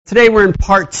Today we're in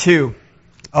part 2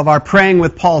 of our Praying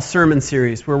with Paul sermon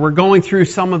series, where we're going through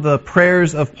some of the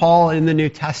prayers of Paul in the New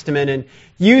Testament and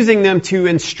using them to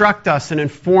instruct us and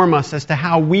inform us as to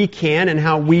how we can and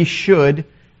how we should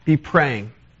be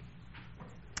praying.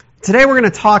 Today we're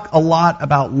going to talk a lot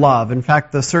about love. In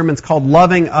fact, the sermon's called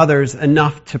Loving Others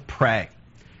Enough to Pray.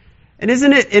 And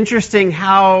isn't it interesting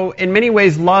how, in many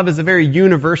ways, love is a very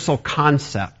universal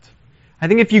concept? I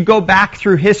think if you go back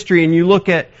through history and you look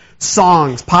at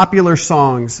songs, popular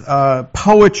songs,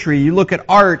 poetry, you look at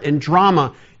art and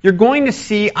drama, you're going to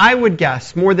see, I would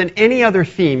guess, more than any other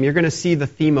theme, you're going to see the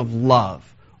theme of love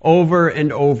over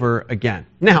and over again.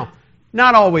 Now,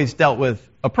 not always dealt with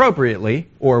appropriately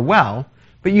or well,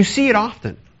 but you see it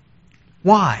often.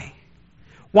 Why?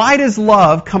 Why does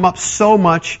love come up so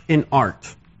much in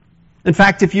art? In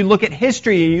fact, if you look at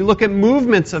history and you look at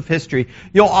movements of history,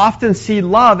 you'll often see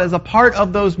love as a part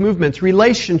of those movements,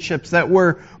 relationships that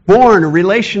were born,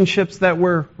 relationships that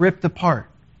were ripped apart.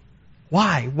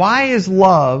 Why? Why is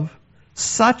love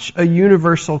such a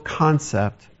universal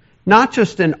concept? Not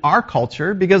just in our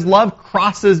culture, because love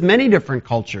crosses many different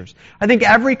cultures. I think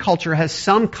every culture has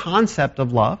some concept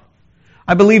of love.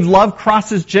 I believe love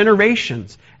crosses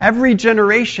generations. Every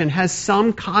generation has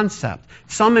some concept,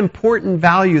 some important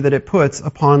value that it puts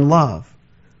upon love.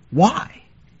 Why?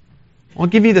 I'll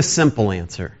give you the simple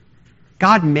answer.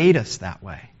 God made us that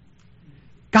way.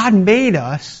 God made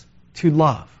us to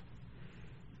love.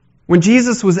 When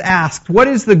Jesus was asked, what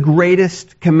is the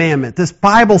greatest commandment? This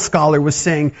Bible scholar was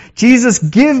saying, Jesus,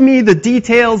 give me the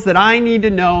details that I need to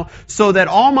know so that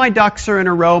all my ducks are in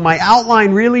a row, my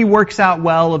outline really works out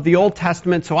well of the Old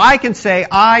Testament so I can say,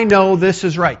 I know this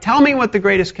is right. Tell me what the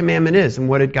greatest commandment is. And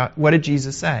what did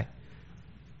Jesus say?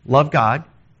 Love God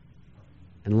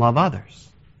and love others.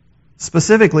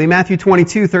 Specifically, Matthew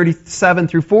 22:37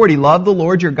 through 40, love the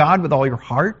Lord your God with all your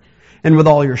heart, and with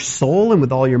all your soul and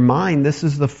with all your mind. This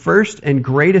is the first and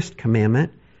greatest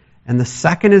commandment. And the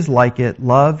second is like it,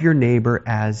 love your neighbor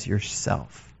as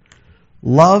yourself.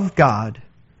 Love God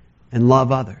and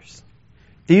love others.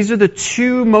 These are the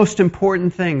two most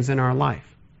important things in our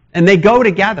life. And they go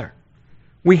together.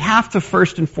 We have to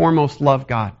first and foremost love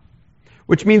God.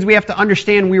 Which means we have to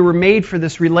understand we were made for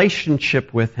this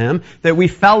relationship with Him, that we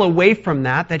fell away from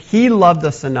that He loved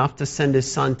us enough to send His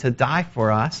Son to die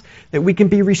for us, that we can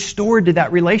be restored to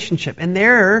that relationship. And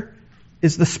there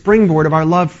is the springboard of our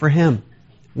love for Him.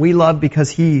 We love because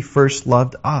He first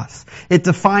loved us. It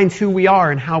defines who we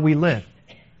are and how we live.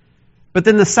 But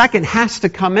then the second has to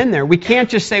come in there. We can't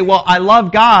just say, well, I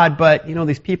love God, but,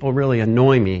 these people really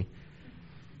annoy me.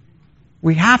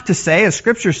 We have to say, as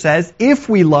Scripture says, if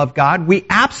we love God, we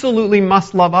absolutely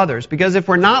must love others. Because if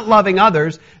we're not loving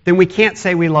others, then we can't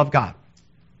say we love God.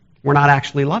 We're not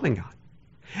actually loving God.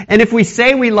 And if we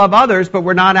say we love others, but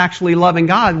we're not actually loving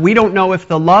God, we don't know if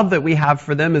the love that we have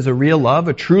for them is a real love,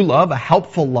 a true love, a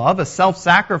helpful love, a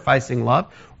self-sacrificing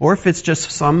love, or if it's just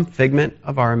some figment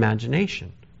of our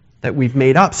imagination that we've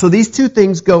made up. So these two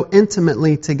things go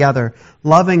intimately together,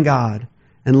 loving God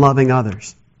and loving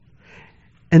others.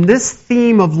 And this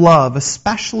theme of love,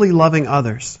 especially loving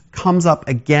others, comes up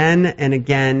again and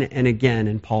again and again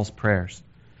in Paul's prayers.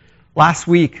 Last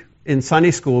week in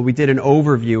Sunday school, we did an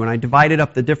overview, and I divided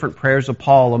up the different prayers of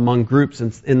Paul among groups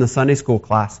in the Sunday school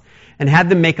class and had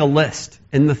them make a list.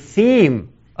 And the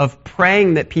theme of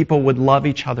praying that people would love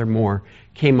each other more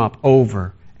came up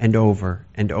over and over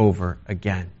and over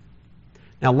again.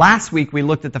 Now, last week we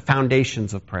looked at the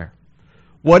foundations of prayer.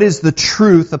 What is the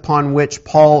truth upon which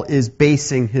Paul is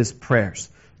basing his prayers?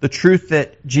 The truth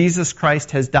that Jesus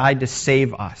Christ has died to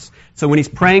save us. So when he's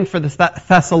praying for the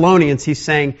Thessalonians, he's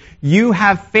saying, you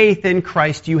have faith in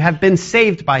Christ, you have been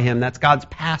saved by Him. That's God's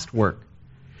past work.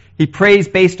 He prays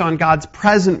based on God's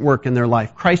present work in their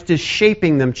life. Christ is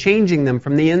shaping them, changing them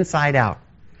from the inside out.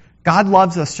 God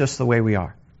loves us just the way we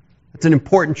are. It's an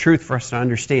important truth for us to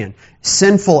understand.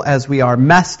 Sinful as we are,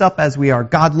 messed up as we are,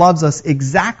 God loves us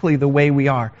exactly the way we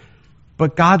are.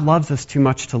 But God loves us too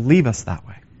much to leave us that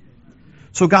way.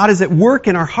 So God is at work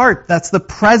in our heart. That's the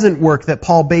present work that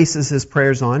Paul bases his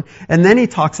prayers on. And then he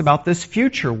talks about this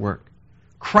future work.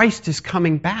 Christ is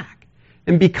coming back.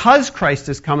 And because Christ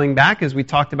is coming back, as we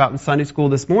talked about in Sunday school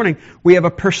this morning, we have a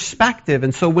perspective.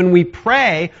 And so when we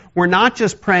pray, we're not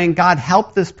just praying, God,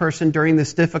 help this person during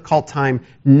this difficult time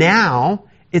now.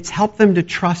 It's help them to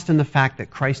trust in the fact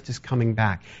that Christ is coming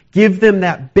back. Give them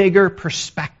that bigger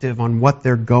perspective on what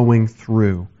they're going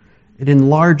through. It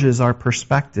enlarges our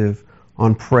perspective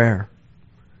on prayer.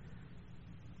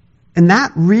 And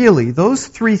that really, those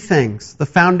three things, the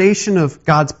foundation of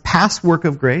God's past work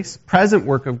of grace, present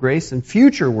work of grace, and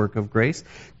future work of grace,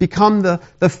 become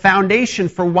the foundation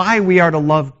for why we are to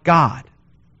love God.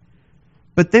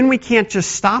 But then we can't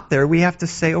just stop there. We have to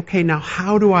say, okay, now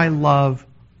how do I love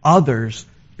others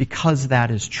because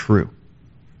that is true?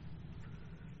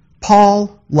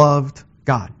 Paul loved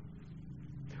God.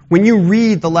 When you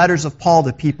read the letters of Paul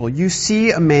to people, you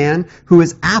see a man who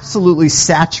is absolutely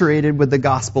saturated with the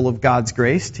gospel of God's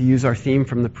grace, to use our theme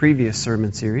from the previous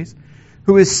sermon series,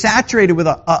 who is saturated with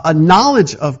a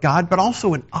knowledge of God, but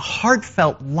also a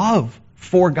heartfelt love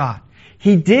for God.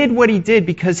 He did what he did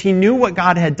because he knew what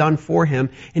God had done for him,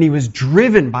 and he was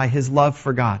driven by his love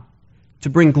for God, to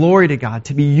bring glory to God,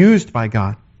 to be used by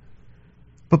God.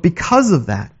 But because of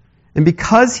that, and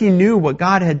because he knew what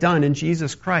God had done in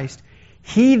Jesus Christ,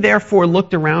 he therefore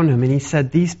looked around him and he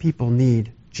said, these people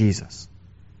need Jesus.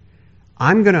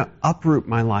 I'm going to uproot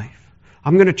my life.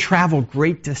 I'm going to travel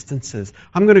great distances.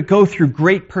 I'm going to go through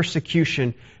great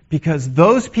persecution because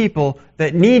those people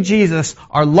that need Jesus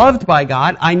are loved by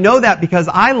God. I know that because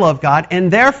I love God,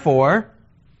 and therefore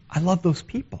I love those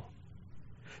people.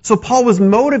 So Paul was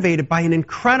motivated by an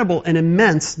incredible and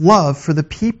immense love for the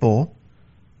people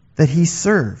that he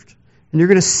served. And you're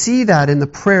going to see that in the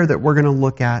prayer that we're going to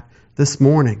look at this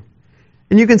morning.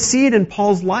 And you can see it in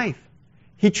Paul's life.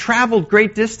 He traveled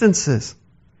great distances.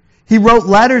 He wrote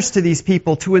letters to these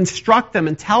people to instruct them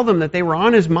and tell them that they were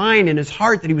on his mind and his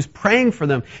heart, that he was praying for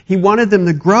them. He wanted them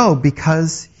to grow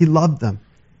because he loved them.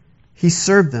 He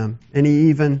served them, and he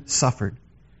even suffered.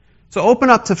 So open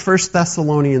up to 1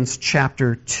 Thessalonians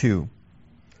chapter 2.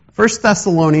 1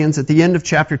 Thessalonians at the end of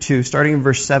chapter 2, starting in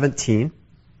verse 17.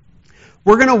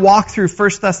 We're going to walk through 1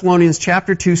 Thessalonians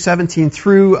chapter 2, 17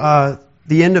 through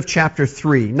the end of chapter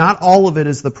 3. Not all of it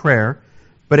is the prayer,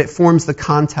 but it forms the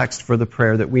context for the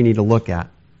prayer that we need to look at.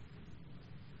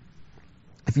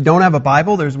 If you don't have a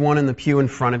Bible, there's one in the pew in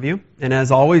front of you. And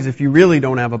as always, if you really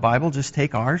don't have a Bible, just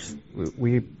take ours.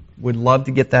 We would love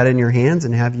to get that in your hands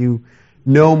and have you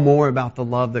know more about the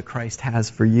love that Christ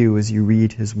has for you as you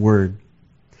read His Word.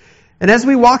 And as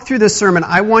we walk through this sermon,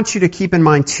 I want you to keep in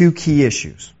mind two key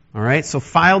issues. All right, so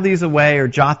file these away or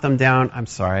jot them down. I'm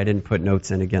sorry, I didn't put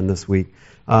notes in again this week,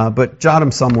 but jot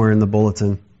them somewhere in the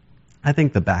bulletin. I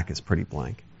think the back is pretty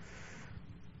blank.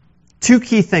 Two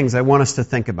key things I want us to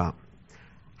think about.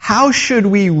 How should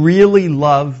we really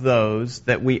love those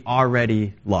that we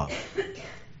already love?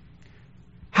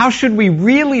 How should we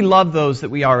really love those that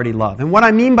we already love? And what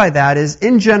I mean by that is,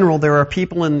 in general, there are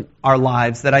people in our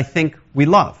lives that I think we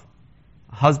love.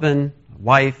 A husband, a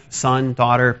wife, son,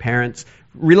 daughter, parents,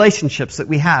 relationships that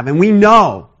we have. And we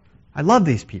know, I love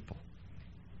these people.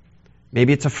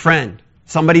 Maybe it's a friend,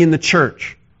 somebody in the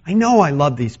church. I know I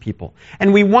love these people.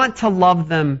 And we want to love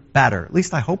them better. At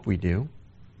least I hope we do.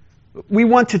 We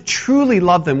want to truly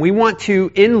love them. We want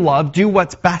to, in love, do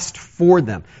what's best for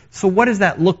them. So what does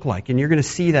that look like? And you're going to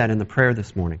see that in the prayer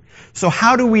this morning. So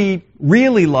how do we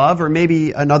really love, or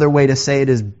maybe another way to say it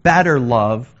is better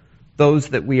love, those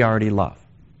that we already love?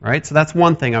 All right? So that's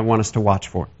one thing I want us to watch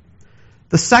for.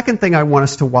 The second thing I want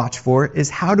us to watch for is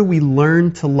how do we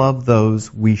learn to love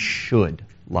those we should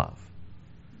love?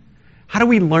 How do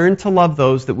we learn to love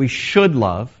those that we should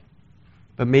love,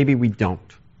 but maybe we don't?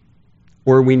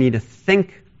 Or we need to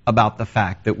think about the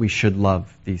fact that we should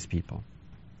love these people.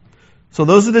 So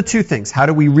those are the two things. How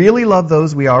do we really love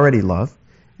those we already love?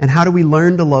 And how do we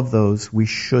learn to love those we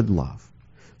should love?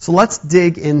 So let's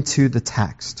dig into the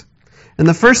text. And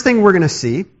the first thing we're going to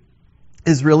see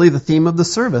is really the theme of the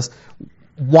service.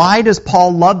 Why does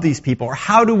Paul love these people? Or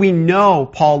how do we know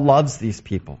Paul loves these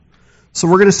people? So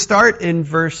we're going to start in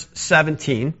verse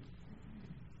 17.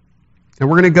 And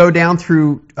we're going to go down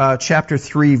through chapter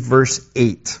 3, verse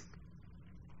 8.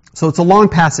 So it's a long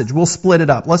passage. We'll split it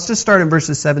up. Let's just start in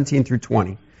verses 17 through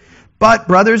 20. But,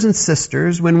 brothers and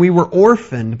sisters, when we were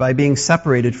orphaned by being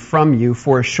separated from you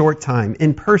for a short time,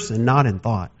 in person, not in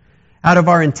thought, out of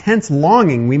our intense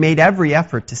longing, we made every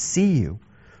effort to see you.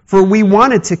 For we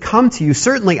wanted to come to you.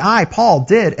 Certainly I, Paul,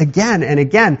 did again and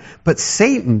again, but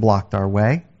Satan blocked our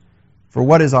way. For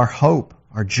what is our hope,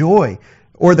 our joy,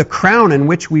 or the crown in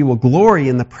which we will glory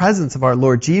in the presence of our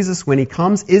Lord Jesus when He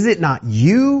comes? Is it not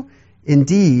you?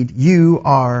 Indeed, you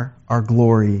are our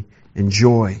glory and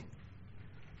joy.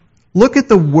 Look at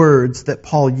the words that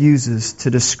Paul uses to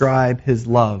describe his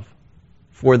love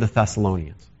for the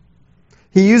Thessalonians.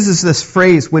 He uses this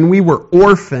phrase, when we were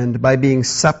orphaned by being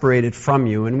separated from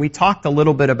you. And we talked a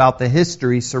little bit about the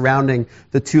history surrounding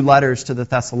the two letters to the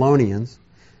Thessalonians.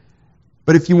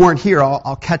 But if you weren't here,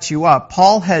 I'll catch you up.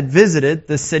 Paul had visited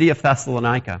the city of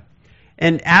Thessalonica.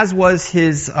 And as was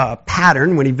his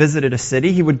pattern when he visited a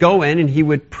city, he would go in and he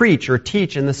would preach or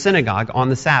teach in the synagogue on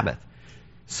the Sabbath.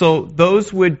 So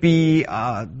those would be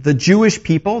the Jewish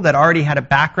people that already had a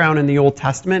background in the Old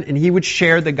Testament, and he would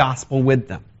share the gospel with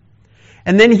them.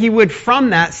 And then he would, from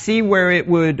that, see where it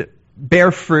would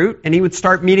bear fruit, and he would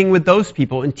start meeting with those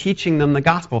people and teaching them the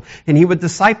gospel. And he would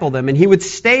disciple them, and he would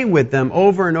stay with them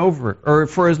over and over, or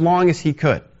for as long as he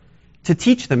could, to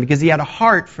teach them, because he had a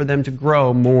heart for them to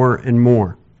grow more and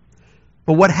more.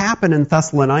 But what happened in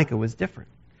Thessalonica was different.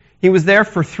 He was there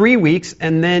for 3 weeks,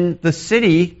 and then the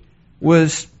city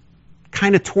was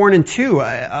kind of torn in two.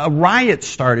 A riot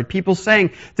started. People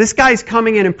saying, this guy's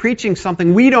coming in and preaching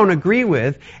something we don't agree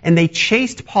with, and they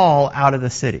chased Paul out of the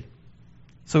city.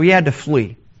 So he had to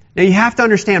flee. Now you have to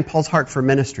understand Paul's heart for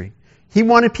ministry. He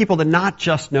wanted people to not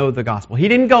just know the gospel. He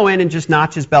didn't go in and just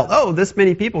notch his belt. Oh, this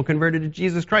many people converted to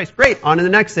Jesus Christ. Great, on to the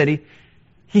next city.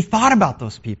 He thought about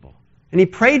those people, and he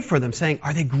prayed for them, saying,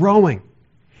 are they growing?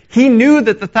 He knew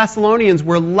that the Thessalonians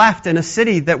were left in a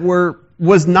city that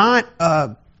was not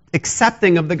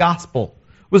accepting of the gospel,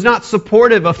 was not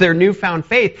supportive of their newfound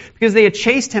faith, because they had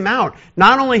chased him out.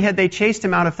 Not only had they chased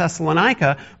him out of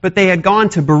Thessalonica, but they had gone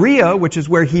to Berea, which is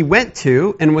where he went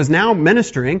to and was now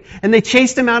ministering, and they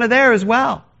chased him out of there as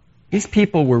well. These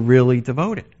people were really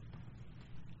devoted.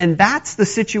 And that's the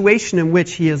situation in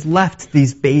which he has left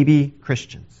these baby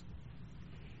Christians.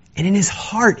 And in his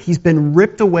heart, he's been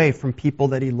ripped away from people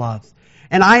that he loves.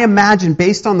 And I imagine,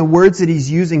 based on the words that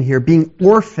he's using here, being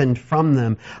orphaned from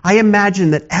them, I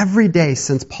imagine that every day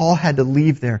since Paul had to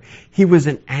leave there, he was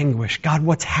in anguish. God,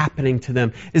 what's happening to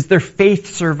them? Is their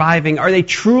faith surviving? Are they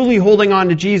truly holding on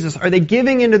to Jesus? Are they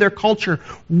giving into their culture?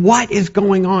 What is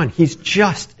going on? He's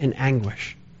just in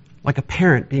anguish, like a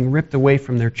parent being ripped away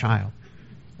from their child,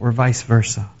 or vice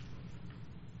versa.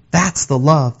 That's the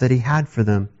love that he had for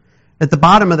them. At the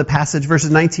bottom of the passage, verses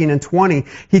 19 and 20,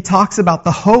 he talks about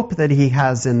the hope that he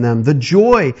has in them, the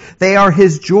joy. They are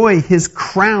his joy, his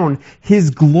crown,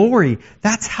 his glory.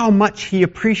 That's how much he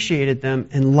appreciated them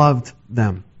and loved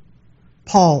them.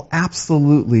 Paul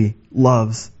absolutely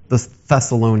loves the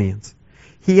Thessalonians.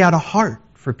 He had a heart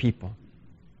for people.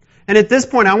 And at this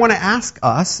point, I want to ask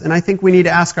us, and I think we need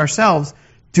to ask ourselves,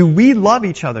 do we love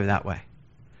each other that way?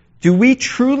 Do we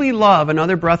truly love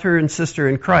another brother and sister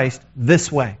in Christ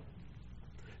this way?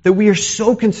 That we are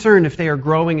so concerned if they are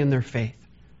growing in their faith.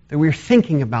 That we are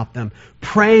thinking about them,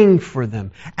 praying for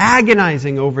them,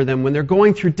 agonizing over them when they're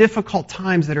going through difficult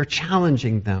times that are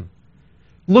challenging them.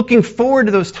 Looking forward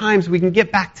to those times we can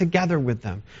get back together with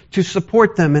them, to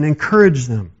support them and encourage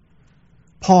them.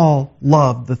 Paul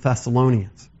loved the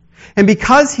Thessalonians. And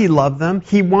because he loved them,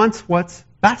 he wants what's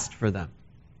best for them.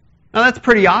 Now that's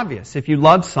pretty obvious. If you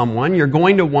love someone, you're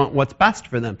going to want what's best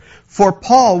for them. For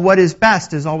Paul, what is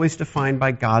best is always defined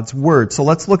by God's Word. So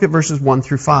let's look at verses 1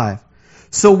 through 5.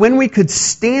 So when we could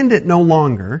stand it no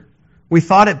longer, we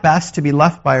thought it best to be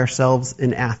left by ourselves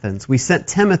in Athens. We sent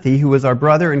Timothy, who was our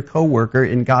brother and co-worker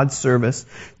in God's service,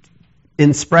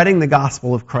 in spreading the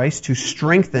gospel of Christ, to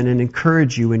strengthen and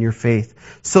encourage you in your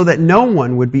faith, so that no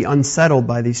one would be unsettled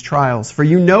by these trials. For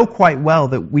you know quite well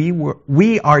that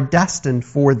we are destined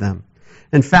for them.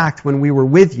 In fact, when we were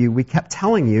with you, we kept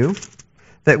telling you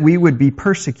that we would be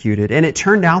persecuted, and it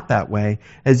turned out that way,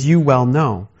 as you well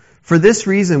know. For this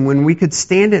reason, when we could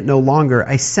stand it no longer,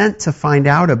 I sent to find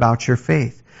out about your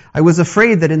faith. I was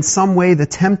afraid that in some way the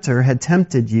tempter had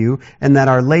tempted you, and that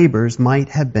our labors might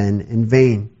have been in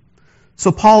vain.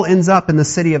 So Paul ends up in the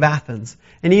city of Athens,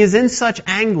 and he is in such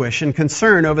anguish and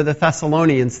concern over the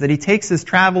Thessalonians that he takes his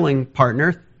traveling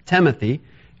partner, Timothy,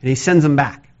 and he sends him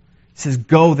back. He says,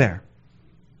 go there.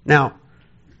 Now,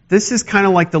 this is kind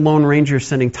of like the Lone Ranger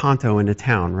sending Tonto into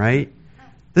town, right?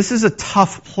 This is a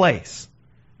tough place.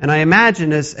 And I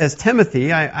imagine as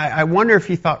Timothy, I wonder if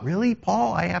he thought, really,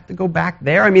 Paul, I have to go back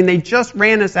there? I mean, they just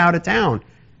ran us out of town.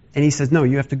 And he says, no,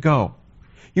 you have to go.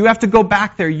 You have to go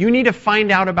back there. You need to find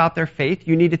out about their faith.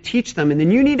 You need to teach them. And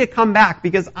then you need to come back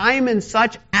because I'm in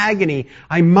such agony.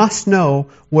 I must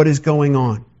know what is going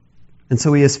on. And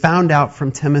so he has found out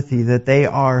from Timothy that they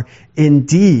are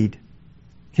indeed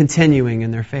continuing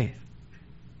in their faith.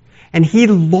 And he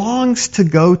longs to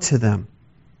go to them,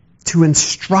 to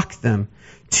instruct them,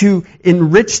 to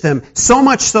enrich them, so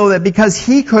much so that because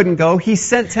he couldn't go, he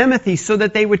sent Timothy so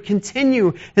that they would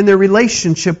continue in their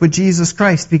relationship with Jesus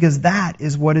Christ, because that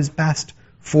is what is best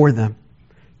for them.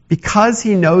 Because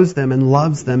he knows them and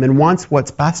loves them and wants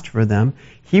what's best for them,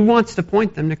 he wants to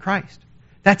point them to Christ.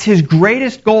 That's his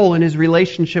greatest goal in his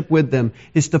relationship with them,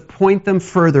 is to point them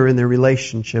further in their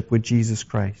relationship with Jesus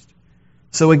Christ.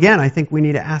 So again, I think we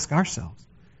need to ask ourselves,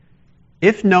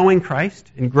 If knowing Christ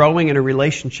and growing in a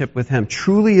relationship with Him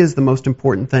truly is the most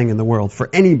important thing in the world for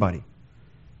anybody,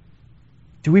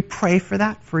 do we pray for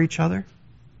that for each other?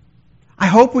 I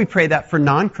hope we pray that for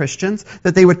non-Christians,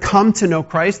 that they would come to know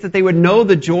Christ, that they would know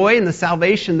the joy and the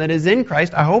salvation that is in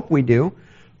Christ. I hope we do.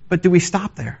 But do we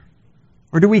stop there?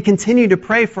 Or do we continue to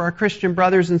pray for our Christian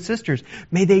brothers and sisters?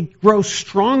 May they grow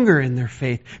stronger in their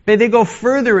faith. May they go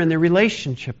further in their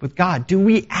relationship with God. Do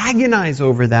we agonize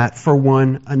over that for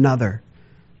one another?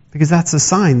 Because that's a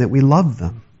sign that we love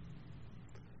them.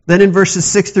 Then in verses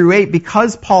 6 through 8,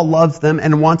 because Paul loves them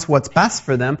and wants what's best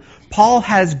for them, Paul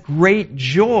has great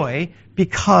joy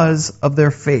because of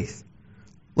their faith.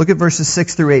 Look at verses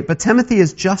 6 through 8. But Timothy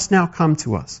has just now come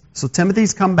to us. So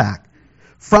Timothy's come back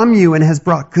from you and has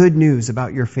brought good news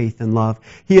about your faith and love.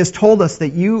 He has told us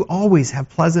that you always have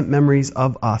pleasant memories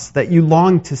of us, that you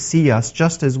long to see us,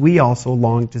 just as we also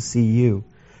long to see you.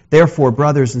 Therefore,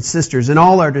 brothers and sisters, in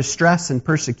all our distress and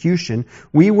persecution,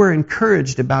 we were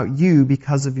encouraged about you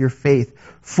because of your faith.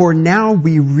 For now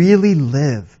we really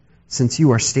live, since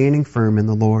you are standing firm in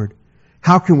the Lord.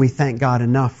 How can we thank God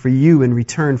enough for you in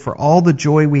return for all the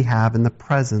joy we have in the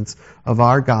presence of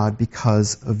our God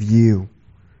because of you?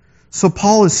 So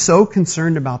Paul is so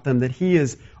concerned about them that he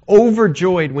is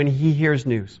overjoyed when he hears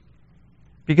news.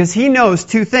 Because he knows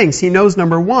two things. He knows,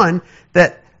 number one,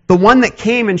 that the one that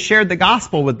came and shared the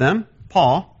gospel with them,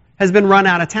 Paul, has been run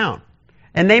out of town.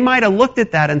 And they might have looked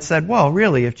at that and said, well,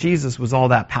 really, if Jesus was all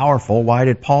that powerful, why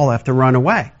did Paul have to run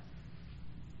away?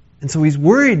 And so he's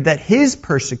worried that his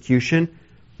persecution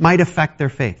might affect their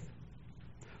faith.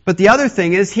 But the other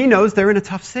thing is, he knows they're in a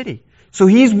tough city. So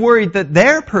he's worried that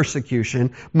their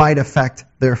persecution might affect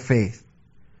their faith.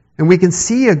 And we can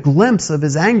see a glimpse of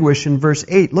his anguish in verse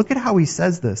 8. Look at how he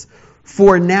says this.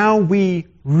 For now we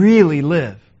really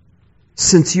live,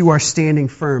 since you are standing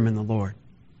firm in the Lord.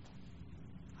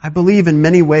 I believe in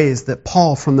many ways that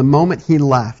Paul, from the moment he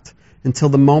left until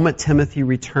the moment Timothy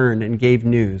returned and gave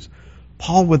news,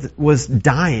 Paul was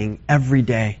dying every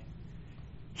day.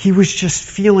 He was just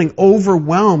feeling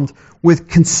overwhelmed with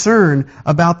concern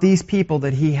about these people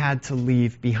that he had to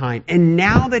leave behind. And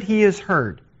now that he has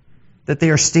heard that they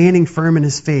are standing firm in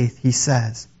his faith, he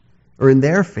says, or in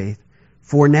their faith,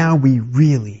 for now we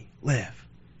really live.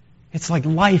 It's like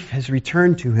life has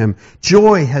returned to him.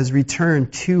 Joy has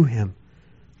returned to him.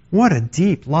 What a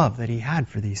deep love that he had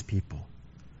for these people.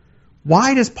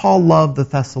 Why does Paul love the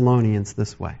Thessalonians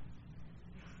this way?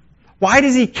 Why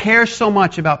does he care so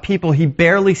much about people he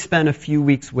barely spent a few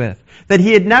weeks with, that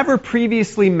he had never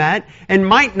previously met and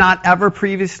might not ever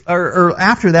or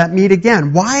after that meet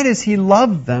again? Why does he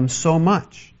love them so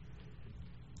much?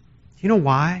 Do you know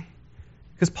why?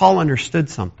 Because Paul understood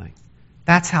something.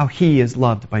 That's how he is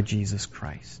loved by Jesus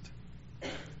Christ.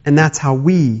 And that's how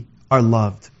we are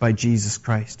loved by Jesus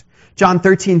Christ. John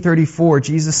 13:34,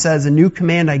 Jesus says, a new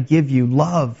command I give you,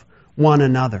 love one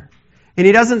another. And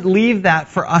he doesn't leave that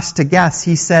for us to guess.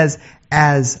 He says,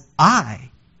 as I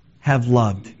have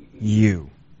loved you,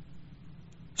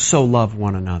 so love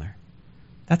one another.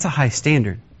 That's a high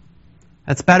standard.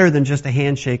 That's better than just a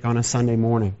handshake on a Sunday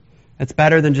morning. That's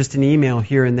better than just an email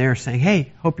here and there saying,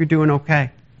 hey, hope you're doing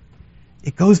okay.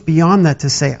 It goes beyond that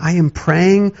to say, I am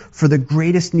praying for the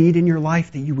greatest need in your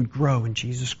life that you would grow in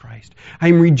Jesus Christ. I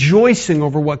am rejoicing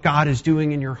over what God is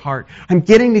doing in your heart. I'm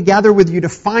getting together with you to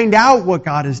find out what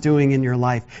God is doing in your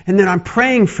life. And then I'm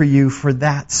praying for you for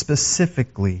that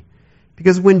specifically.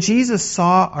 Because when Jesus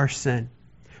saw our sin,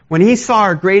 when He saw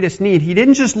our greatest need, He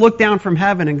didn't just look down from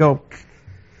heaven and go,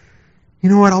 you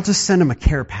know what, I'll just send Him a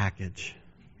care package.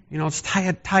 You know, just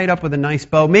tie it up with a nice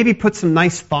bow. Maybe put some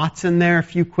nice thoughts in there, a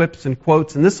few quips and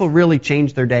quotes, and this will really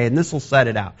change their day, and this will set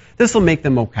it out. This will make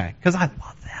them okay, because I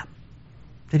love them.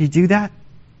 Did He do that?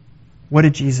 What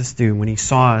did Jesus do when He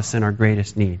saw us in our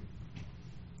greatest need?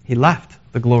 He left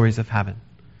the glories of heaven.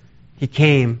 He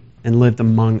came and lived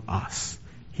among us.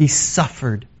 He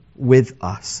suffered with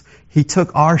us. He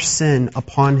took our sin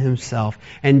upon Himself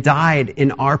and died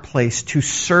in our place to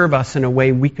serve us in a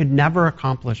way we could never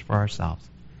accomplish for ourselves.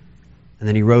 And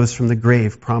then He rose from the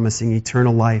grave, promising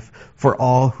eternal life for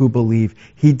all who believe.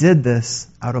 He did this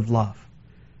out of love.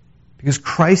 Because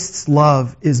Christ's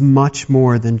love is much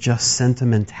more than just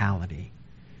sentimentality.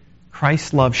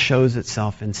 Christ's love shows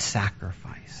itself in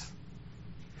sacrifice.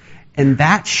 And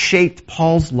that shaped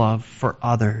Paul's love for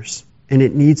others. And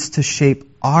it needs to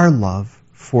shape our love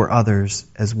for others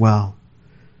as well.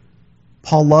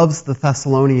 Paul loves the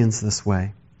Thessalonians this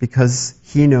way because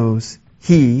he knows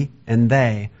he and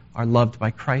they are loved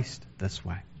by Christ this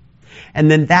way. And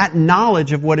then that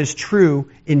knowledge of what is true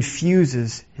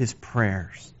infuses his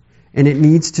prayers. And it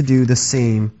needs to do the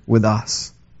same with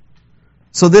us.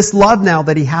 So this love now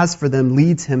that he has for them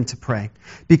leads him to pray.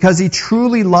 Because he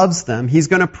truly loves them, he's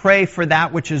going to pray for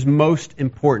that which is most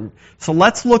important. So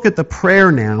let's look at the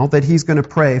prayer now that he's going to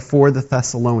pray for the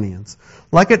Thessalonians.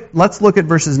 Let's look at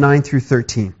verses 9 through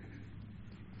 13.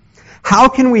 How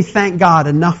can we thank God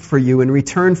enough for you in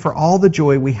return for all the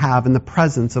joy we have in the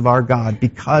presence of our God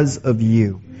because of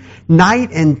you?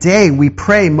 Night and day we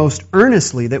pray most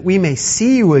earnestly that we may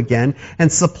see you again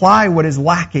and supply what is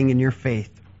lacking in your faith.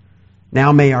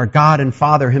 Now may our God and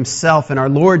Father himself and our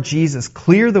Lord Jesus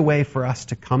clear the way for us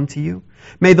to come to you.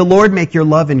 May the Lord make your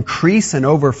love increase and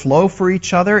overflow for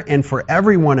each other and for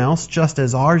everyone else, just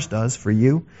as ours does for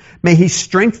you. May he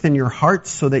strengthen your hearts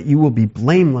so that you will be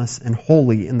blameless and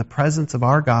holy in the presence of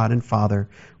our God and Father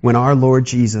when our Lord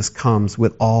Jesus comes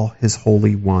with all his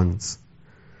holy ones.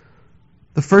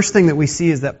 The first thing that we see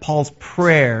is that Paul's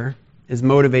prayer is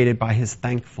motivated by his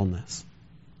thankfulness.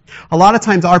 A lot of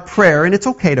times our prayer, and it's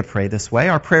okay to pray this way,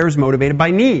 our prayer is motivated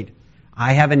by need.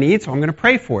 I have a need, so I'm going to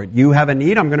pray for it. You have a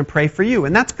need, I'm going to pray for you.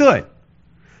 And that's good.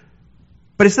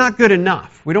 But it's not good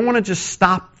enough. We don't want to just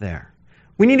stop there.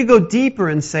 We need to go deeper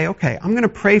and say, okay, I'm going to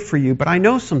pray for you, but I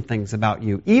know some things about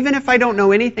you. Even if I don't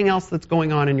know anything else that's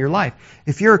going on in your life.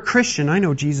 If you're a Christian, I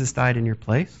know Jesus died in your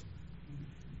place.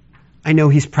 I know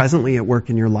he's presently at work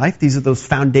in your life. These are those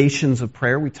foundations of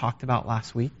prayer we talked about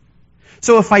last week.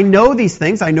 So if I know these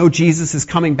things, I know Jesus is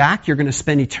coming back, you're going to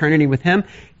spend eternity with him,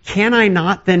 can I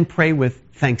not then pray with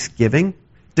thanksgiving,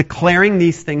 declaring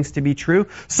these things to be true?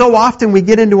 So often we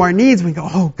get into our needs, we go,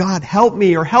 oh God, help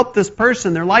me, or help this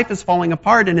person, their life is falling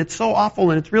apart, and it's so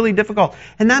awful, and it's really difficult.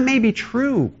 And that may be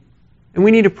true, and we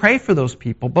need to pray for those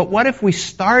people. But what if we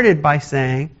started by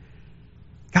saying,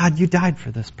 God, you died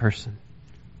for this person.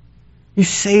 You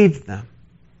saved them.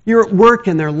 You're at work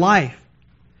in their life.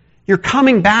 You're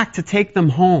coming back to take them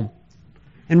home.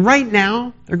 And right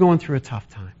now, they're going through a tough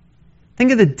time.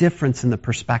 Think of the difference in the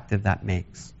perspective that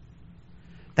makes.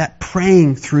 That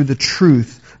praying through the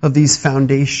truth of these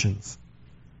foundations.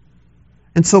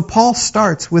 And so Paul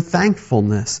starts with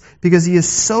thankfulness because he is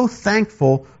so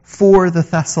thankful for the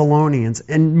Thessalonians.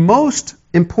 And most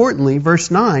importantly,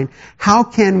 verse 9, how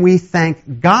can we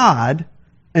thank God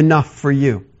enough for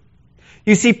you?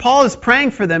 You see, Paul is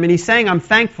praying for them and he's saying, I'm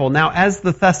thankful. Now, as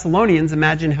the Thessalonians,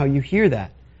 imagine how you hear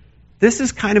that. This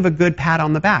is kind of a good pat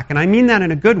on the back, and I mean that in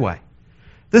a good way.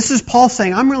 This is Paul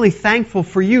saying, I'm really thankful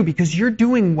for you because you're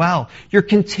doing well. You're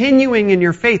continuing in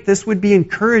your faith. This would be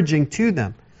encouraging to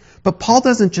them. But Paul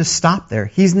doesn't just stop there.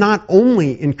 He's not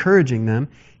only encouraging them,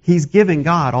 he's giving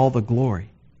God all the glory.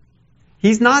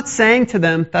 He's not saying to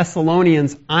them,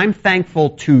 Thessalonians, I'm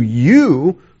thankful to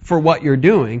you for what you're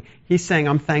doing. He's saying,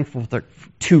 I'm thankful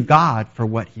to God for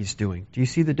what he's doing. Do you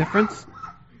see the difference?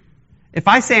 If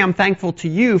I say I'm thankful to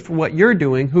you for what you're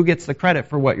doing, who gets the credit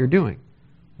for what you're doing?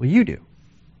 Well, you do.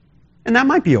 And that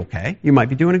might be okay. You might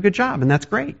be doing a good job, and that's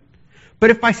great. But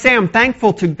if I say I'm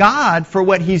thankful to God for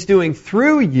what he's doing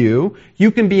through you,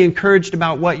 you can be encouraged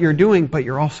about what you're doing, but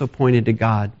you're also pointed to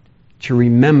God to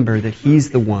remember that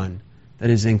he's the one that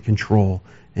is in control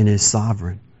and is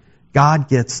sovereign. God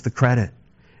gets the credit.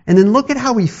 And then look at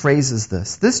how he phrases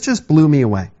this. This just blew me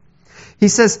away. He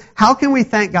says, how can we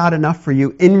thank God enough for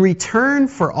you in return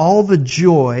for all the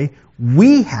joy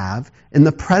we have in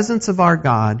the presence of our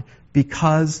God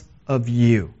because of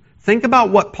you? Think about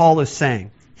what Paul is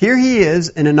saying. Here he is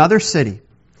in another city.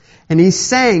 And he's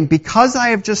saying, because I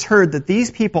have just heard that these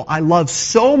people I love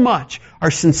so much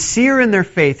are sincere in their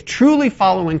faith, truly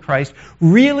following Christ,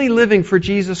 really living for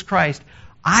Jesus Christ,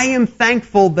 I am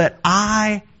thankful that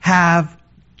I have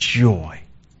joy.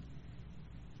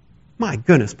 My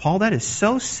goodness, Paul, that is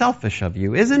so selfish of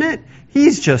you, isn't it?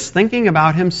 He's just thinking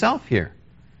about himself here.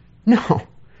 No,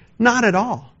 not at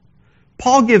all.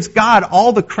 Paul gives God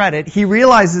all the credit. He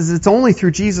realizes it's only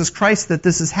through Jesus Christ that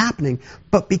this is happening.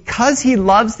 But because he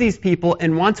loves these people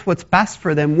and wants what's best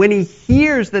for them, when he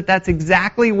hears that that's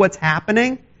exactly what's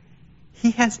happening,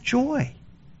 he has joy.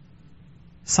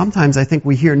 Sometimes I think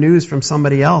we hear news from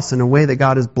somebody else in a way that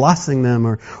God is blessing them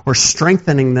or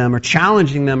strengthening them or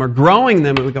challenging them or growing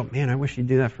them. And we go, man, I wish you'd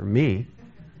do that for me.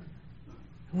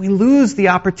 And we lose the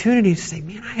opportunity to say,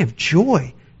 man, I have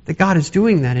joy that God is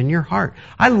doing that in your heart.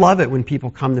 I love it when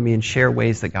people come to me and share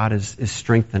ways that God is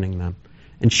strengthening them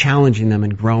and challenging them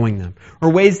and growing them, or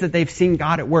ways that they've seen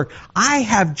God at work. I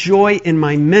have joy in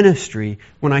my ministry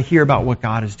when I hear about what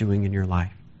God is doing in your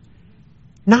life.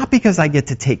 Not because I get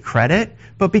to take credit,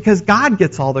 but because God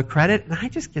gets all the credit and I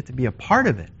just get to be a part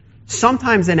of it.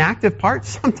 Sometimes an active part,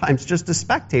 sometimes just a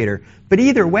spectator. But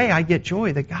either way, I get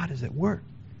joy that God is at work.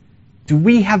 Do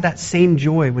we have that same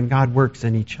joy when God works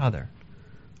in each other?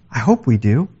 I hope we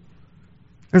do.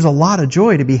 There's a lot of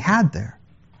joy to be had there.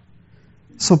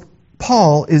 So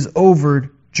Paul is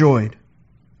overjoyed.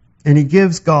 And he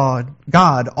gives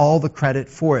God all the credit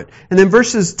for it. And then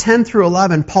verses 10 through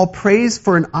 11, Paul prays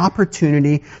for an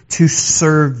opportunity to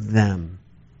serve them.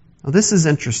 Now this is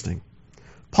interesting.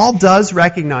 Paul does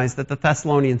recognize that the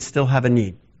Thessalonians still have a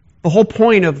need. The whole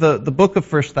point of the book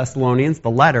of 1 Thessalonians, the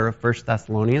letter of 1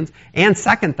 Thessalonians, and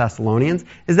 2 Thessalonians,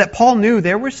 is that Paul knew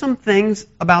there were some things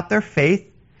about their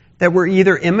faith that were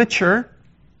either immature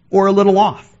or a little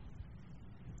off.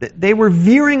 They were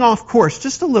veering off course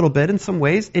just a little bit in some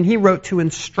ways, and he wrote to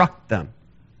instruct them.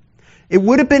 It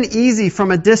would have been easy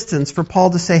from a distance for Paul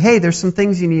to say, hey, there's some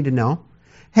things you need to know.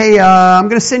 Hey, I'm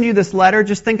going to send you this letter.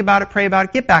 Just think about it, pray about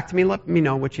it, get back to me, let me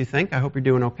know what you think. I hope you're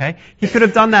doing okay. He could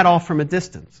have done that all from a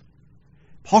distance.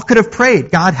 Paul could have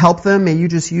prayed, God help them, may you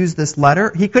just use this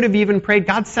letter. He could have even prayed,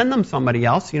 God send them somebody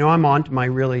else. I'm on to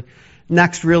my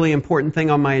next really important thing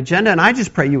on my agenda, and I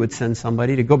just pray you would send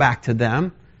somebody to go back to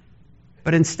them.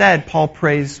 But instead, Paul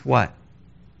prays what?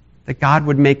 That God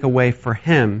would make a way for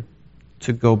him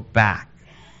to go back.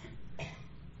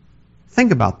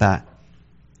 Think about that.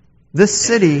 This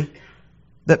city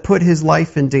that put his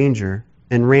life in danger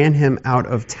and ran him out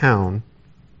of town,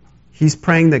 he's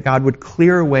praying that God would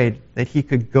clear a way that he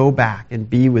could go back and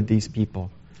be with these people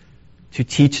to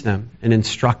teach them and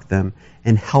instruct them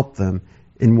and help them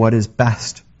in what is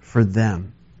best for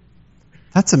them.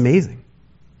 That's amazing.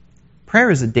 Prayer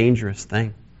is a dangerous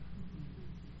thing.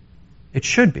 It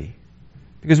should be.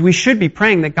 Because we should be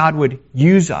praying that God would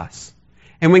use us.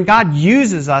 And when God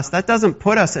uses us, that doesn't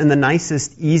put us in the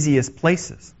nicest, easiest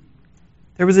places.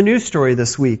 There was a news story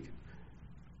this week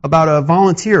about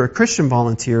a Christian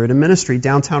volunteer at a ministry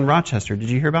downtown Rochester. Did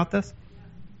you hear about this?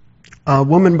 A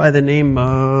woman by the name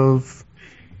of,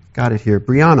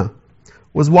 Brianna,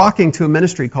 was walking to a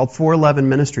ministry called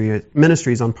 411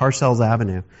 Ministries on Parcells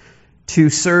Avenue to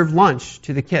serve lunch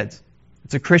to the kids.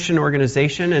 It's a Christian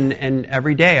organization, and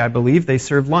every day, I believe, they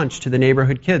serve lunch to the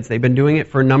neighborhood kids. They've been doing it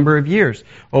for a number of years,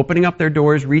 opening up their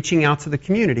doors, reaching out to the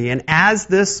community. And as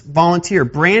this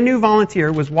brand new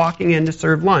volunteer, was walking in to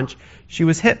serve lunch, she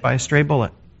was hit by a stray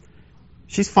bullet.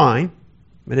 She's fine,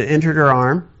 but it entered her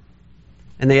arm,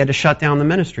 and they had to shut down the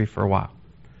ministry for a while.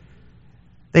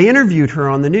 They interviewed her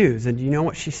on the news, and do you know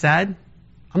what she said?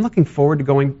 I'm looking forward to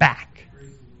going back.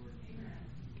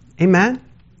 Amen?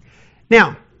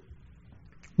 Now,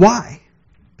 why?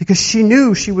 Because she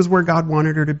knew she was where God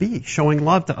wanted her to be, showing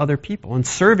love to other people and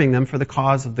serving them for the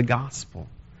cause of the gospel.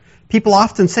 People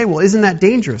often say, well, isn't that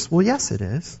dangerous? Well, yes, it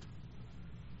is.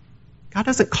 God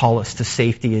doesn't call us to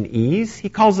safety and ease. He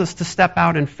calls us to step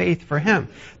out in faith for Him.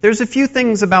 There's a few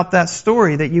things about that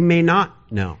story that you may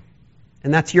not know,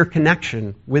 and that's your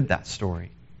connection with that story.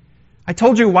 I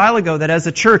told you a while ago that as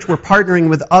a church, we're partnering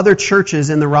with other churches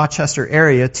in the Rochester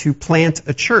area to plant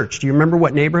a church. Do you remember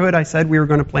what neighborhood I said we were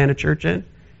going to plant a church in?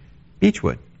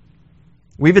 Beechwood.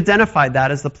 We've identified that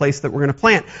as the place that we're going to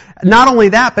plant. Not only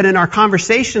that, but in our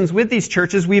conversations with these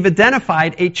churches, we've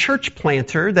identified a church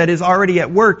planter that is already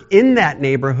at work in that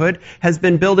neighborhood, has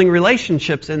been building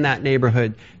relationships in that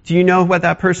neighborhood. Do you know what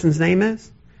that person's name is?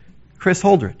 Chris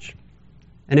Holdridge.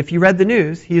 And if you read the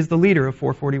news, he is the leader of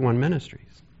 441 Ministries.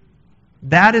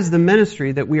 That is the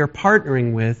ministry that we are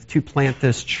partnering with to plant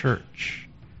this church.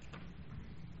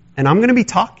 And I'm going to be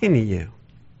talking to you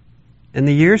in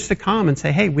the years to come and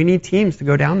say, hey, we need teams to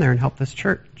go down there and help this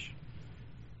church.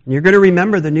 And you're going to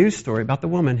remember the news story about the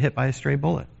woman hit by a stray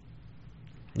bullet.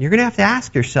 And you're going to have to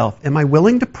ask yourself, am I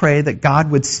willing to pray that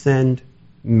God would send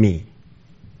me?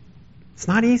 It's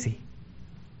not easy.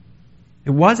 It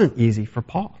wasn't easy for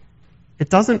Paul. It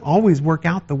doesn't always work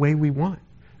out the way we want.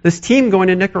 This team going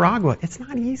to Nicaragua, it's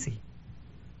not easy.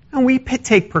 And we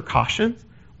take precautions.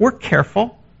 We're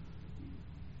careful.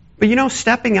 But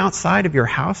stepping outside of your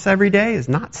house every day is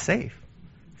not safe.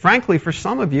 Frankly, for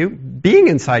some of you, being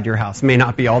inside your house may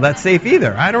not be all that safe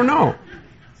either. I don't know.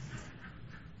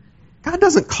 God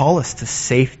doesn't call us to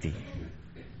safety.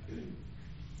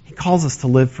 He calls us to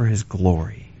live for His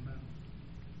glory.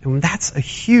 And that's a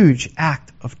huge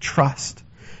act of trust.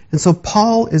 And so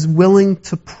Paul is willing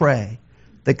to pray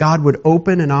that God would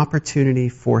open an opportunity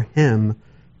for him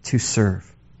to serve.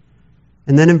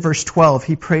 And then in verse 12,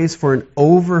 he prays for an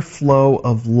overflow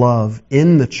of love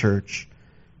in the church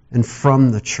and from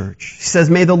the church. He says,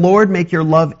 may the Lord make your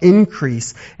love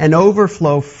increase and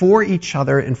overflow for each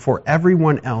other and for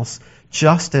everyone else,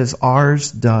 just as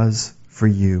ours does for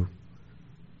you.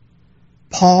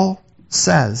 Paul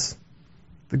says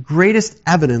the greatest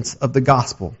evidence of the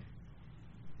gospel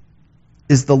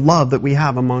is the love that we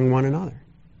have among one another.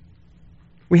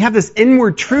 We have this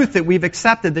inward truth that we've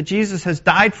accepted, that Jesus has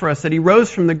died for us, that He rose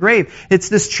from the grave. It's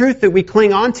this truth that we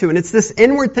cling on to, and it's this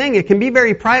inward thing. It can be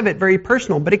very private, very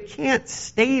personal, but it can't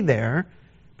stay there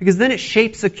because then it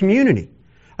shapes a community.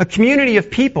 A community of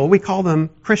people, we call them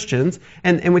Christians,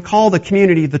 and we call the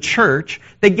community the church.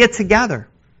 They get together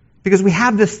because we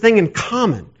have this thing in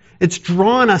common. It's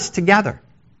drawn us together.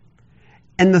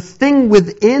 And the thing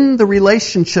within the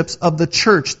relationships of the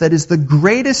church that is the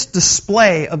greatest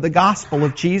display of the gospel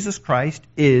of Jesus Christ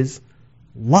is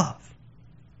love.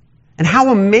 And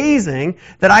how amazing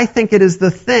that I think it is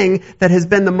the thing that has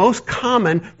been the most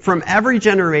common from every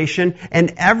generation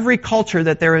and every culture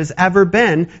that there has ever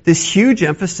been, this huge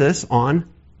emphasis on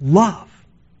love.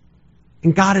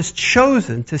 And God has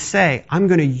chosen to say, I'm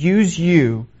going to use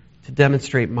you to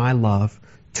demonstrate my love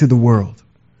to the world.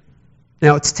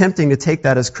 Now, it's tempting to take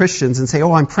that as Christians and say,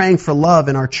 I'm praying for love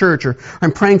in our church, or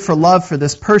I'm praying for love for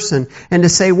this person, and to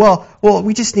say, well,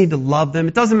 we just need to love them.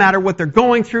 It doesn't matter what they're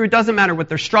going through. It doesn't matter what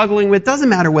they're struggling with. It doesn't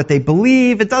matter what they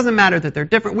believe. It doesn't matter that they're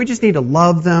different. We just need to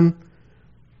love them.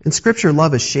 In Scripture,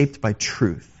 love is shaped by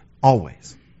truth,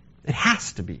 always. It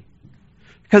has to be.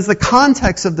 Because the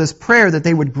context of this prayer, that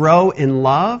they would grow in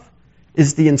love,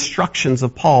 is the instructions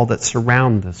of Paul that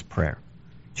surround this prayer.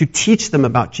 To teach them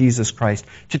about Jesus Christ,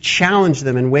 to challenge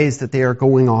them in ways that they are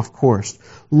going off course.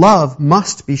 Love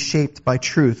must be shaped by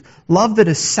truth. Love that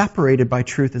is separated by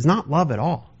truth is not love at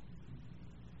all.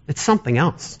 It's something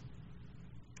else.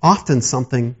 Often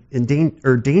something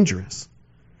dangerous.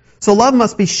 So love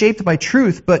must be shaped by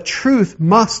truth, but truth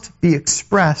must be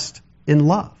expressed in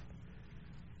love.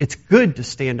 It's good to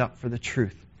stand up for the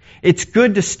truth. It's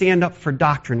good to stand up for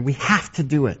doctrine. We have to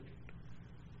do it.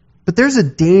 But there's a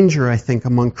danger, I think,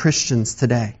 among Christians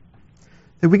today.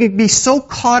 That we can be so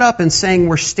caught up in saying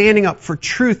we're standing up for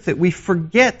truth that we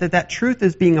forget that that truth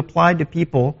is being applied to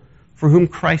people for whom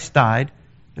Christ died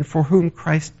and for whom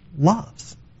Christ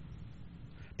loves.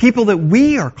 People that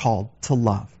we are called to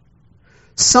love.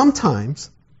 Sometimes,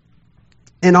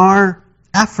 in our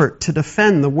effort to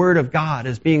defend the Word of God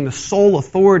as being the sole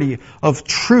authority of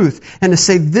truth and to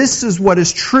say this is what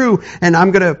is true and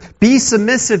I'm going to be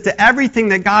submissive to everything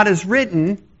that God has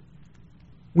written,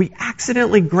 we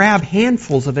accidentally grab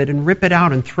handfuls of it and rip it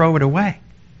out and throw it away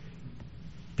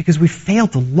because we fail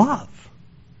to love.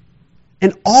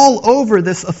 And all over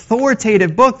this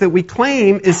authoritative book that we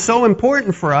claim is so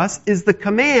important for us is the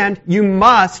command, you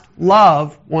must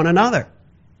love one another.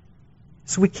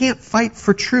 So we can't fight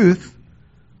for truth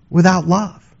without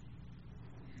love.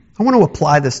 I want to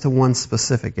apply this to one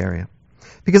specific area.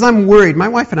 Because I'm worried. My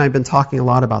wife and I have been talking a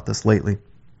lot about this lately.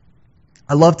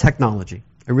 I love technology.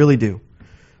 I really do.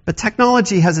 But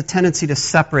technology has a tendency to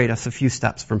separate us a few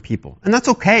steps from people. And that's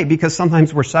okay, because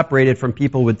sometimes we're separated from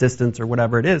people with distance or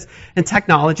whatever it is. And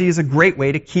technology is a great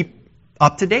way to keep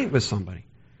up to date with somebody.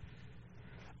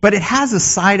 But it has a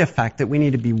side effect that we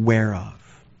need to be aware of.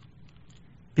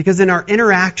 Because in our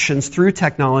interactions through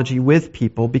technology with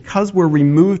people, because we're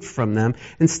removed from them,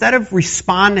 instead of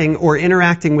responding or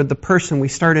interacting with the person, we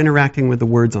start interacting with the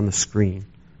words on the screen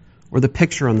or the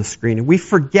picture on the screen. And we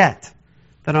forget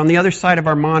that on the other side of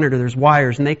our monitor there's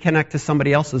wires and they connect to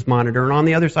somebody else's monitor. And on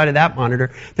the other side of that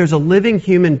monitor there's a living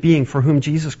human being for whom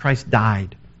Jesus Christ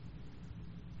died.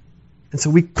 And so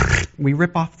we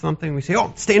rip off something and we say,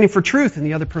 I'm standing for truth. And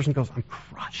the other person goes, I'm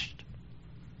crushed.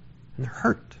 And they're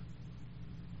hurt.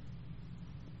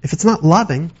 If it's not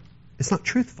loving, it's not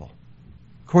truthful,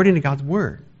 according to God's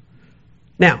Word.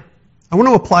 Now, I want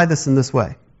to apply this in this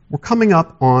way. We're coming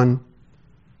up on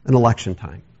an election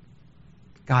time.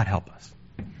 God help us.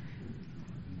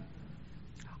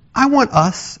 I want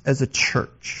us as a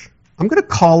church, I'm going to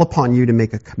call upon you to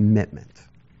make a commitment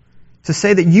to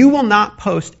say that you will not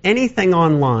post anything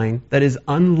online that is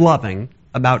unloving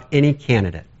about any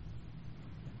candidate.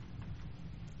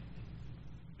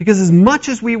 Because as much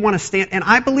as we want to stand, and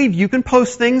I believe you can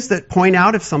post things that point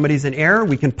out if somebody's in error,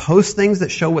 we can post things that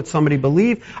show what somebody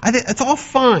believes, I think it's all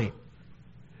fine.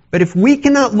 But if we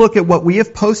cannot look at what we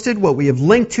have posted, what we have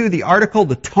linked to, the article,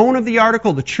 the tone of the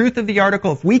article, the truth of the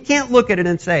article, if we can't look at it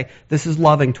and say, this is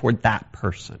loving toward that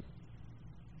person,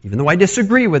 even though I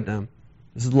disagree with them,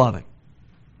 this is loving,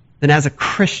 then as a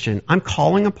Christian, I'm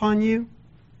calling upon you,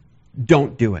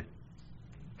 don't do it.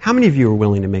 How many of you are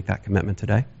willing to make that commitment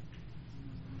today?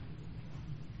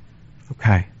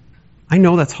 Okay. I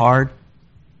know that's hard.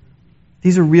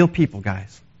 These are real people,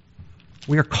 guys.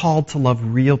 We are called to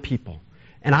love real people.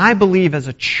 And I believe as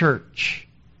a church,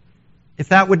 if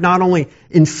that would not only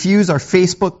infuse our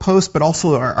Facebook posts, but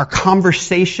also our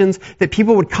conversations, that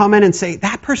people would come in and say,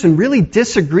 that person really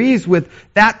disagrees with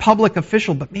that public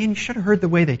official, but man, you should have heard the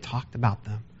way they talked about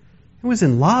them. It was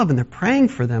in love, and they're praying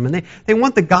for them, and they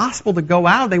want the gospel to go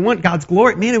out. They want God's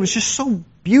glory. Man, it was just so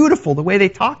beautiful the way they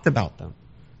talked about them.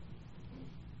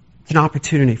 It's an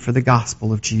opportunity for the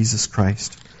gospel of Jesus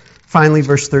Christ. Finally,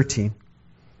 verse 13.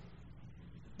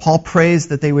 Paul prays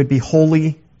that they would be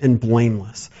holy and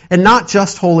blameless. And not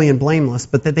just holy and blameless,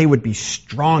 but that they would be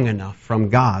strong enough from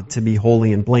God to be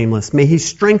holy and blameless. May He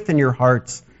strengthen your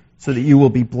hearts so that you will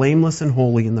be blameless and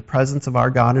holy in the presence of our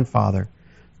God and Father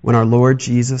when our Lord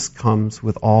Jesus comes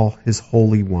with all His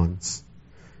holy ones.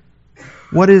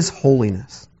 What is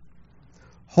holiness?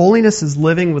 Holiness is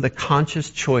living with a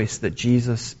conscious choice that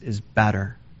Jesus is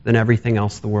better than everything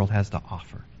else the world has to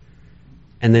offer,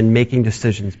 and then making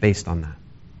decisions based on that.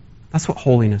 That's what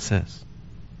holiness is.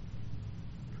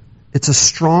 It's a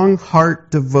strong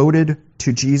heart devoted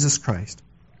to Jesus Christ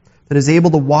that is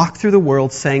able to walk through the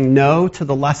world saying no to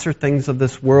the lesser things of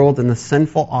this world and the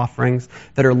sinful offerings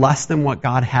that are less than what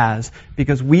God has,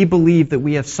 because we believe that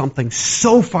we have something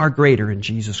so far greater in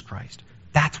Jesus Christ.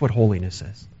 That's what holiness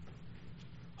is.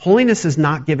 Holiness is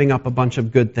not giving up a bunch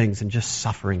of good things and just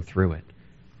suffering through it.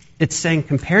 It's saying,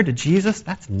 compared to Jesus,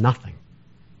 that's nothing.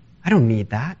 I don't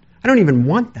need that. I don't even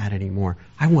want that anymore.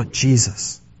 I want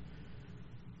Jesus.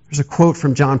 There's a quote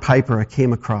from John Piper I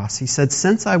came across. He said,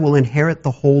 "Since I will inherit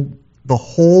the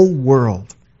whole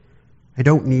world, I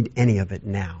don't need any of it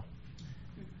now."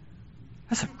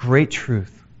 That's a great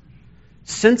truth.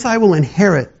 Since I will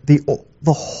inherit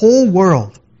the whole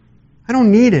world, I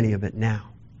don't need any of it now.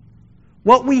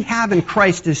 What we have in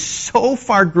Christ is so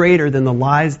far greater than the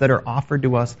lies that are offered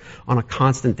to us on a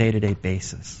constant day-to-day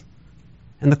basis.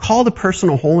 And the call to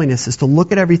personal holiness is to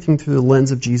look at everything through the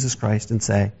lens of Jesus Christ and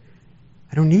say,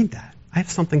 I don't need that. I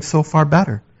have something so far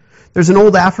better. There's an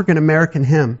old African-American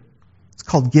hymn. It's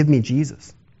called "Give Me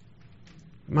Jesus."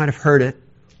 You might have heard it.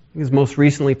 It was most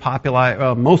recently by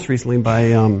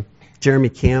Jeremy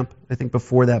Camp. I think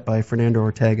before that by Fernando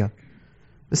Ortega.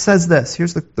 It says this.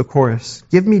 Here's the chorus.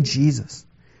 "Give me Jesus.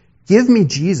 Give me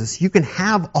Jesus. You can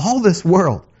have all this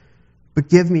world, but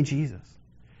give me Jesus."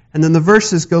 And then the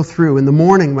verses go through. "In the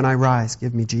morning when I rise,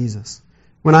 give me Jesus.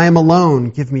 When I am alone,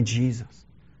 give me Jesus.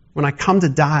 When I come to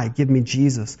die, give me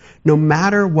Jesus. No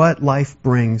matter what life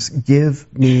brings, give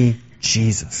me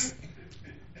Jesus."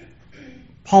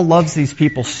 Paul loves these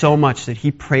people so much that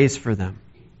he prays for them,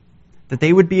 that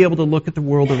they would be able to look at the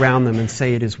world around them and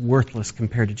say it is worthless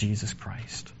compared to Jesus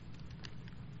Christ.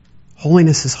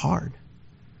 Holiness is hard.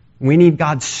 We need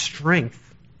God's strength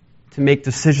to make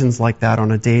decisions like that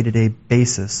on a day-to-day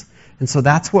basis. And so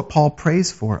that's what Paul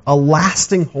prays for, a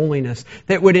lasting holiness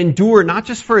that would endure not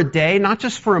just for a day, not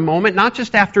just for a moment, not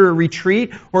just after a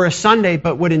retreat or a Sunday,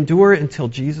 but would endure until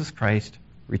Jesus Christ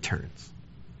returns.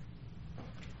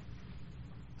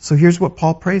 So here's what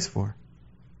Paul prays for.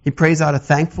 He prays out of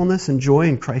thankfulness and joy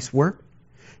in Christ's work.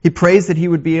 He prays that he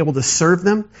would be able to serve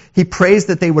them. He prays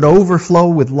that they would overflow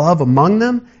with love among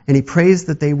them. And he prays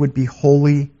that they would be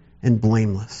holy and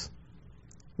blameless.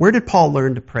 Where did Paul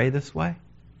learn to pray this way?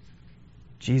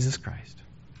 Jesus Christ.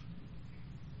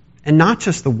 And not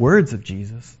just the words of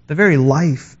Jesus, the very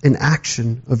life and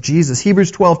action of Jesus.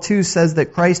 Hebrews 12:2 says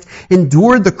that Christ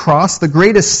endured the cross, the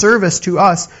greatest service to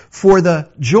us, for the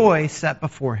joy set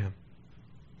before him.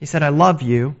 He said, I love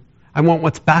you, I want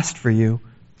what's best for you,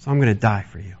 so I'm going to die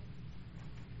for you.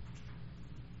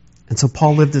 And so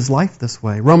Paul lived his life this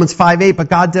way. Romans 5:8, but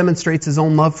God demonstrates his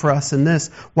own love for us in this: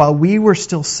 while we were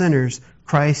still sinners,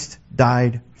 Christ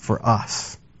died for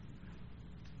us.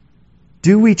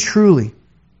 Do we truly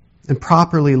and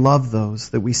properly love those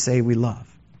that we say we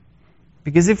love?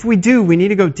 Because if we do, we need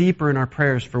to go deeper in our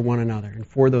prayers for one another and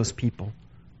for those people.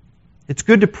 It's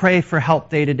good to pray for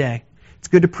help day to day. It's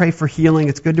good to pray for healing.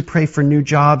 It's good to pray for new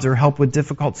jobs or help with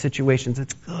difficult situations.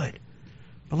 It's good.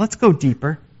 But let's go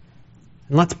deeper.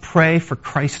 And let's pray for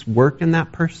Christ's work in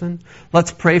that person.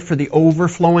 Let's pray for the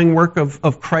overflowing work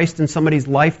of Christ in somebody's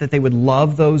life, that they would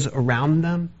love those around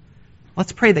them.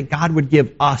 Let's pray that God would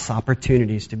give us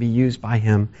opportunities to be used by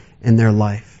Him in their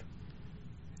life.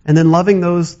 And then loving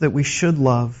those that we should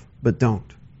love but don't.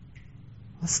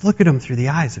 Let's look at them through the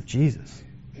eyes of Jesus.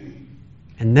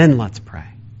 And then let's pray.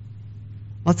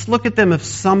 Let's look at them as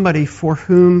somebody for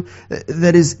whom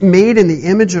that is made in the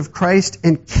image of Christ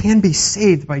and can be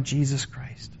saved by Jesus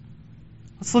Christ.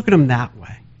 Let's look at them that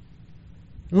way.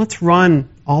 And let's run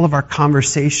all of our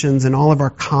conversations and all of our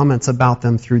comments about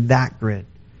them through that grid.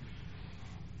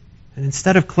 And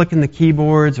instead of clicking the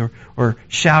keyboards or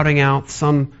shouting out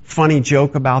some funny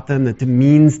joke about them that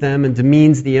demeans them and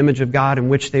demeans the image of God in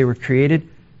which they were created,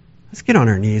 let's get on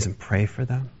our knees and pray for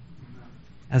them,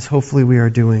 as hopefully we are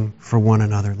doing for one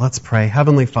another. Let's pray.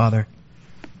 Heavenly Father,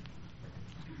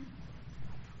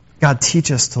 God,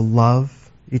 teach us to love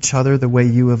each other the way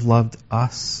you have loved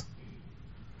us.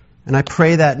 And I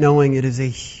pray that knowing it is a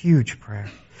huge prayer.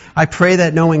 I pray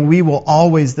that knowing we will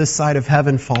always, this side of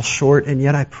heaven, fall short, and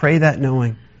yet I pray that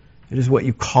knowing it is what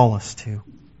you call us to.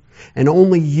 And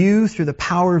only you, through the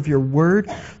power of your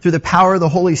word, through the power of the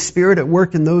Holy Spirit at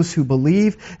work in those who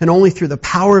believe, and only through the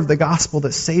power of the gospel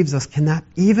that saves us, can that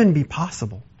even be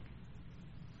possible.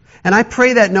 And I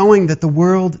pray that knowing that the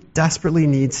world desperately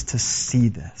needs to see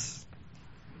this.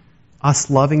 Us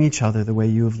loving each other the way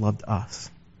you have loved us.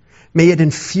 May it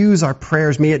infuse our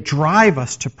prayers. May it drive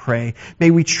us to pray.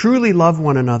 May we truly love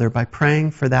one another by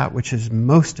praying for that which is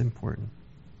most important.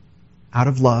 Out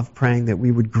of love, praying that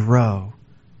we would grow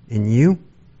in you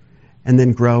and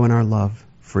then grow in our love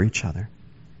for each other.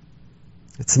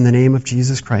 It's in the name of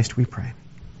Jesus Christ we pray.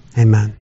 Amen.